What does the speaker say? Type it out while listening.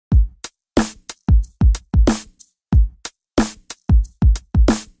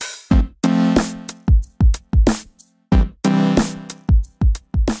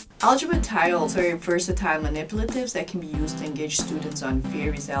Algebra tiles are versatile manipulatives that can be used to engage students on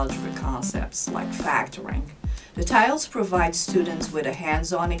various algebra concepts like factoring. The tiles provide students with a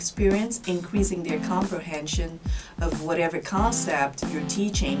hands-on experience, increasing their comprehension of whatever concept you're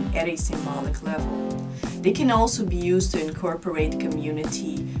teaching at a symbolic level. They can also be used to incorporate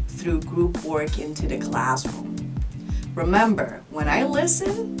community through group work into the classroom. Remember, when I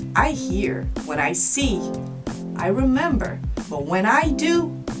listen, I hear. When I see, I remember. But when I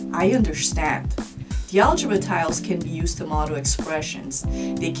do, I understand. The algebra tiles can be used to model expressions.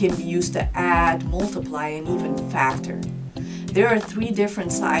 They can be used to add, multiply, and even factor. There are 3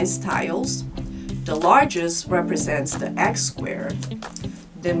 different size tiles. The largest represents the x squared.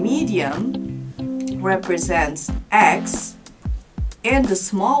 The medium represents x. And the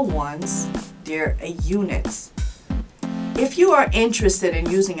small ones, they're a unit. If you are interested in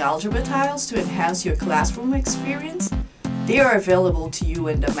using algebra tiles to enhance your classroom experience, they are available to you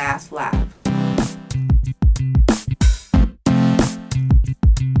in the math lab.